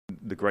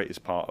the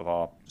greatest part of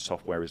our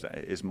software is that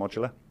it is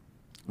modular.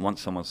 Once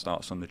someone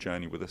starts on the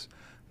journey with us,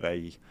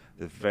 there's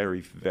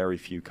very, very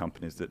few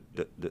companies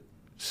that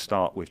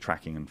start with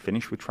tracking and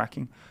finish with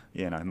tracking.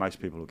 You know, most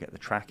people will get the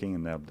tracking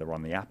and they'll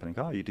run the app and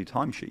go, oh, you do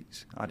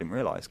timesheets. I didn't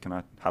realize. Can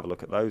I have a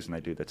look at those? And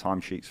they do their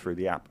timesheets through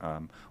the app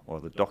or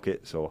the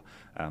dockets, or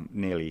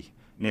nearly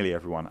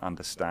everyone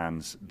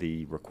understands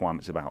the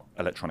requirements about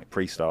electronic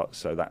prestart.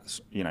 So that's,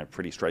 you know,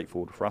 pretty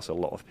straightforward for us. A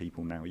lot of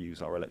people now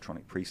use our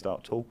electronic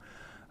prestart tool,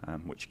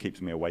 which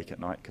keeps me awake at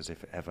night, because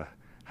if it ever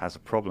has a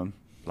problem,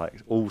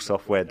 like all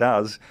software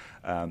does,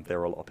 there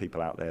are a lot of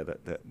people out there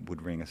that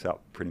would ring us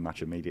up pretty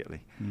much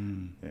immediately.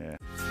 Yeah.